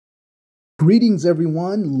Greetings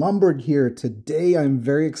everyone, Lumberg here. Today I'm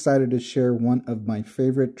very excited to share one of my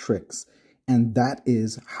favorite tricks, and that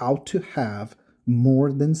is how to have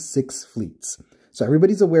more than 6 fleets. So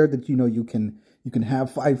everybody's aware that you can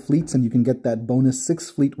have 5 fleets and you can get that bonus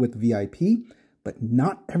 6th fleet with VIP, but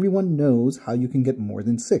not everyone knows how you can get more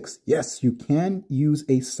than 6. Yes, you can use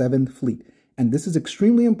a 7th fleet, and this is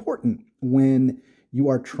extremely important when you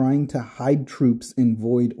are trying to hide troops in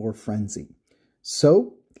Void or Frenzy.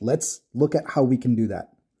 So let's look at how we can do that.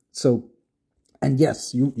 So, and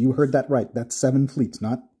yes, you heard that right. That's 7 fleets,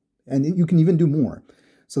 and you can even do more.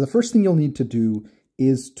 So the first thing you'll need to do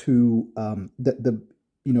is to,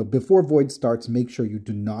 before Void starts, make sure you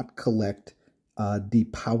do not collect the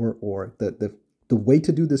power ore. The way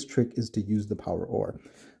to do this trick is to use the power ore.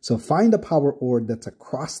 So find a power ore that's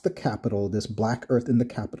across the capital, this black earth in the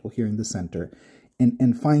capital here in the center,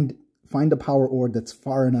 and find a power ore that's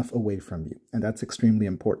far enough away from you, and that's extremely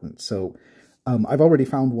important. So I've already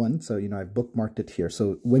found one, so I've bookmarked it here.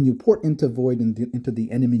 So when you port into Void into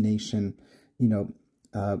the enemy nation,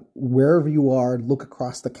 wherever you are, look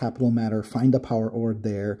across the capital matter, find a power ore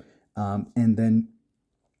there, and then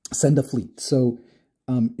send a fleet. So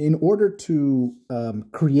in order to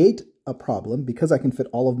create a problem, because I can fit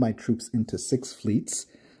all of my troops into 6 fleets,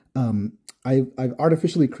 I've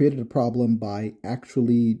artificially created a problem by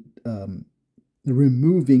actually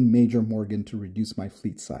removing Major Morgan to reduce my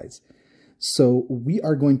fleet size. So we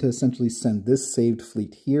are going to essentially send this saved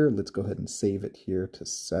fleet here. Let's go ahead and save it here to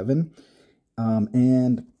 7.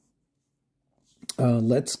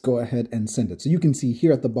 Let's go ahead and send it. So you can see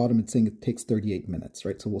here at the bottom, it's saying it takes 38 minutes,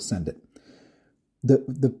 right? So we'll send it.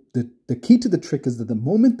 The key to the trick is that the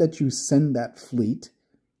moment that you send that fleet,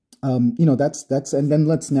 and then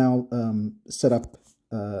let's now set up,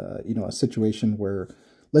 a situation where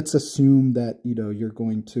let's assume that, you're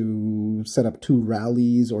going to set up 2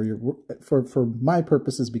 rallies, or for my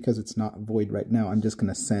purposes, because it's not Void right now, I'm just going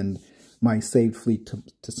to send my saved fleet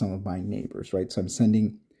to some of my neighbors, right? So I'm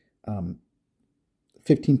sending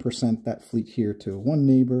 15% that fleet here to one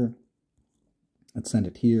neighbor. Let's send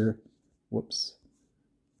it here. Whoops.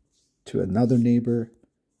 To another neighbor.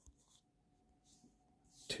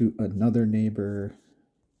 To another neighbor.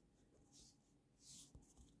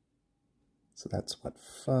 So that's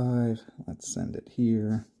 5. Let's send it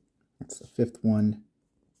here. That's the 5th one.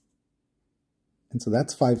 And so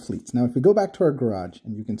that's 5 fleets. Now, if we go back to our garage,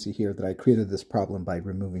 and you can see here that I created this problem by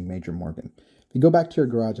removing Major Morgan. If you go back to your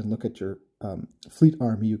garage and look at your fleet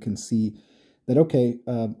army, you can see that, okay,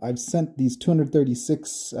 I've sent these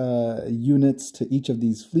 236 units to each of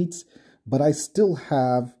these fleets, but I still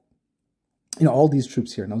have all these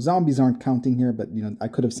troops here. Now, zombies aren't counting here, but, I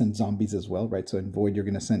could have sent zombies as well, right? So in Void, you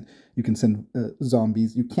can send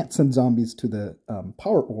zombies. You can't send zombies to the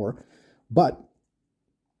power ore, but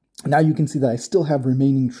now you can see that I still have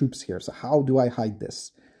remaining troops here. So how do I hide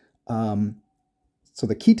this? So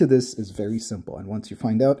the key to this is very simple. And once you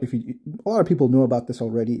find out, a lot of people know about this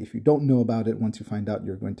already. If you don't know about it, once you find out,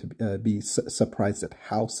 you're going to be surprised at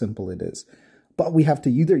how simple it is. But we have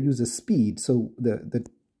to either use a speed. So the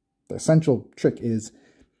essential trick is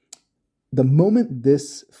the moment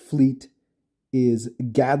this fleet is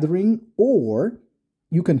gathering, or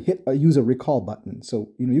you can use a recall button.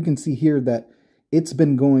 So, you can see here that it's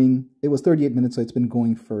been going, it was 38 minutes, so it's been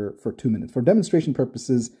going for 2 minutes. For demonstration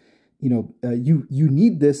purposes, you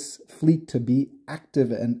need this fleet to be active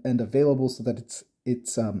and available so that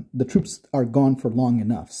the troops are gone for long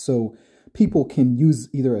enough. So people can use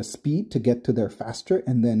either a speed to get to there faster,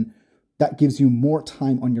 and then that gives you more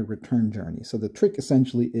time on your return journey. So the trick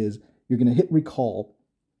essentially is you're going to hit recall,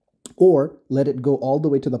 or let it go all the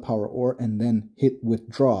way to the power ore and then hit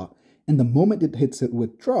withdraw. And the moment it hits it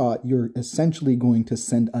withdraw, you're essentially going to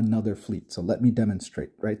send another fleet. So let me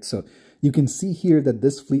demonstrate, right? So you can see here that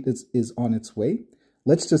this fleet is on its way.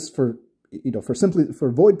 Let's just, for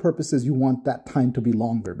Void purposes, you want that time to be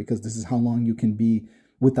longer, because this is how long you can be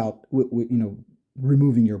without,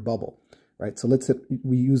 removing your bubble. Right, so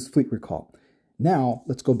we use fleet recall. Now,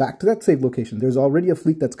 let's go back to that saved location. There's already a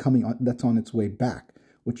fleet that's on its way back.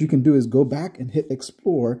 What you can do is go back and hit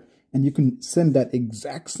explore, and you can send that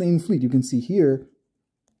exact same fleet. You can see here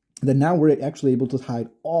that now we're actually able to hide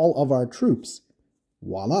all of our troops.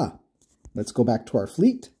 Voila. Let's go back to our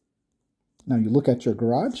fleet. Now you look at your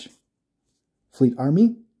garage, fleet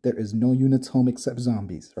army, there is no units home except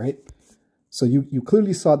zombies, right? So you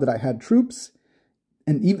clearly saw that I had troops.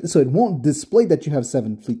 And even so, it won't display that you have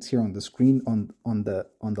 7 fleets here on the screen on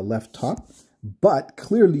the left top, but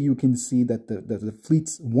clearly you can see that the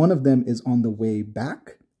fleets, one of them is on the way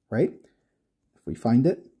back, right? If we find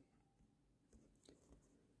it,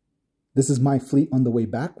 This is my fleet on the way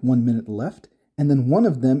back, 1 minute left, and then one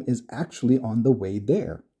of them is actually on the way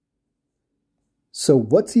there. So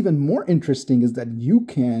what's even more interesting is that you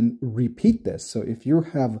can repeat this. So if you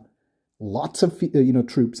have lots of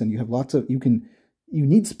troops and you have lots of, you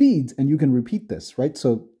need speeds and you can repeat this, right?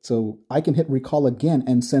 So I can hit recall again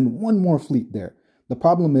and send one more fleet there. The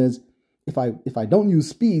problem is if I don't use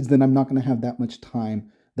speeds, then I'm not going to have that much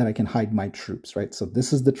time that I can hide my troops, right? So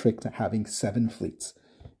this is the trick to having 7 fleets.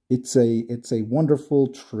 It's a wonderful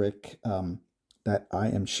trick that I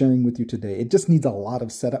am sharing with you today. It just needs a lot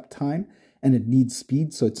of setup time and it needs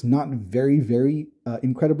speed, so it's not very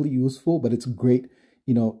incredibly useful, but it's great,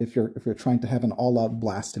 if you're trying to have an all-out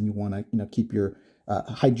blast and you want to keep your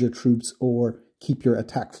hide your troops or keep your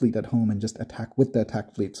attack fleet at home and just attack with the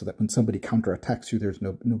attack fleet so that when somebody counterattacks you, there's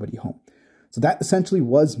nobody home. So that essentially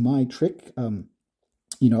was my trick.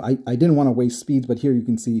 I didn't want to waste speeds, but here you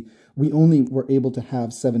can see we only were able to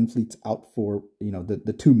have 7 fleets out for,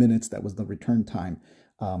 the 2 minutes that was the return time.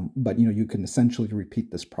 But, you can essentially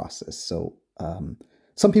repeat this process. So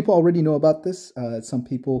some people already know about this. Some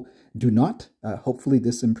people do not. Hopefully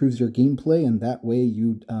this improves your gameplay and that way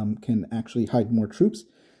you can actually hide more troops.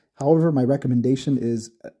 However, my recommendation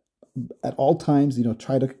is at all times,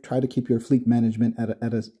 try to keep your fleet management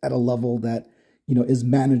at a level that, is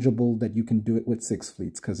manageable, that you can do it with 6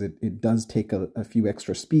 fleets, because it does take a few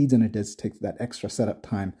extra speeds and it does take that extra setup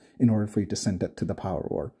time in order for you to send it to the Power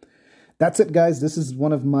War. That's it, guys. This is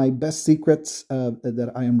one of my best secrets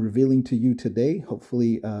that I am revealing to you today.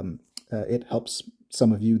 Hopefully it helps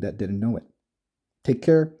some of you that didn't know it. Take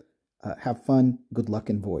care, have fun, good luck,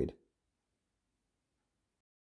 and Void.